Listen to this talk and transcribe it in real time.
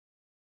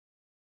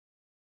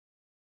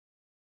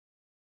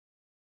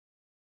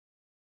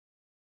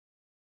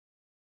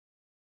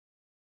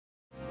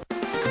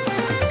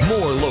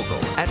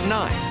at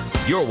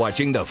 9. You're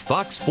watching the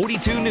Fox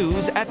 42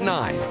 News at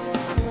 9.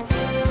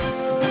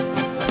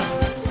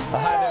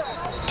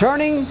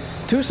 Turning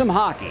to some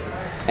hockey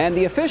and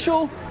the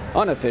official,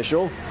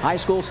 unofficial high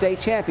school state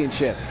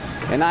championship.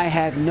 And I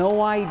had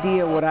no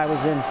idea what I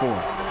was in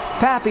for.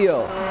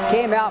 Papillion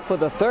came out for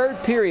the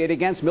third period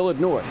against Millard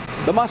North.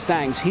 The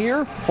Mustangs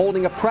here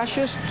holding a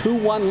precious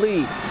 2-1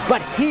 lead.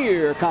 But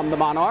here come the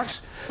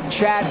Monarchs.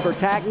 Chad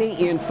Bertagni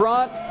in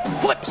front,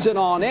 flips it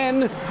on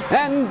in,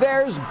 and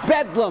there's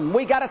Bedlam.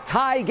 We got a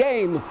tie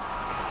game.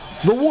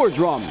 The war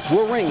drums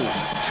were ringing.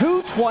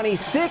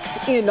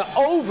 2:26 into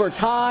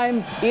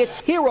overtime. It's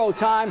hero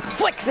time.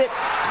 Flicks it.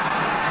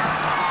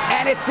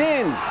 And it's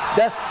in.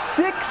 The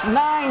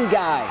 6'9"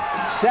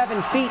 guy,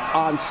 7 feet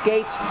on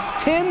skates.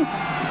 Tim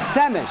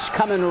Semish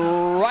coming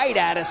right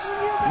at us.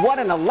 What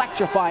an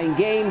electrifying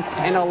game,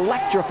 an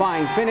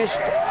electrifying finish.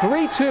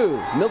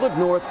 3-2, Millard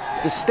North.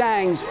 The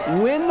Stangs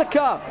win the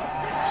cup.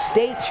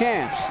 State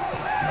champs.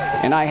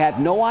 And I had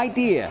no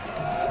idea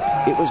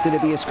it was going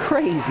to be as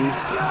crazy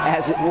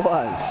as it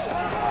was.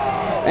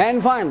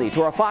 And finally,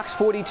 to our Fox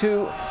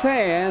 42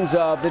 fans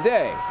of the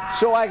day.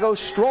 So I go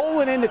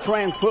strolling into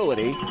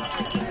Tranquility,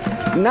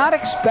 not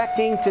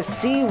expecting to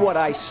see what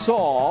I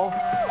saw,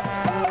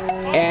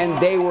 and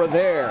they were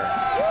there.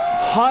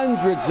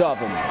 Hundreds of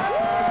them.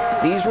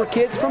 These were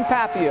kids from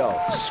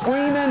Papillion,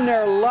 screaming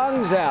their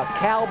lungs out,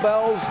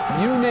 cowbells,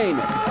 you name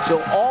it.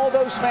 So all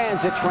those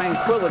fans at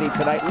Tranquility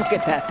tonight, look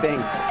at that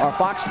thing, our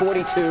Fox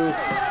 42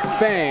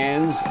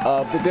 fans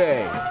of the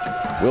day.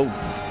 We'll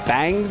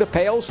bang the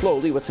pail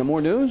slowly with some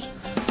more news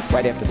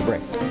right after the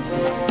break.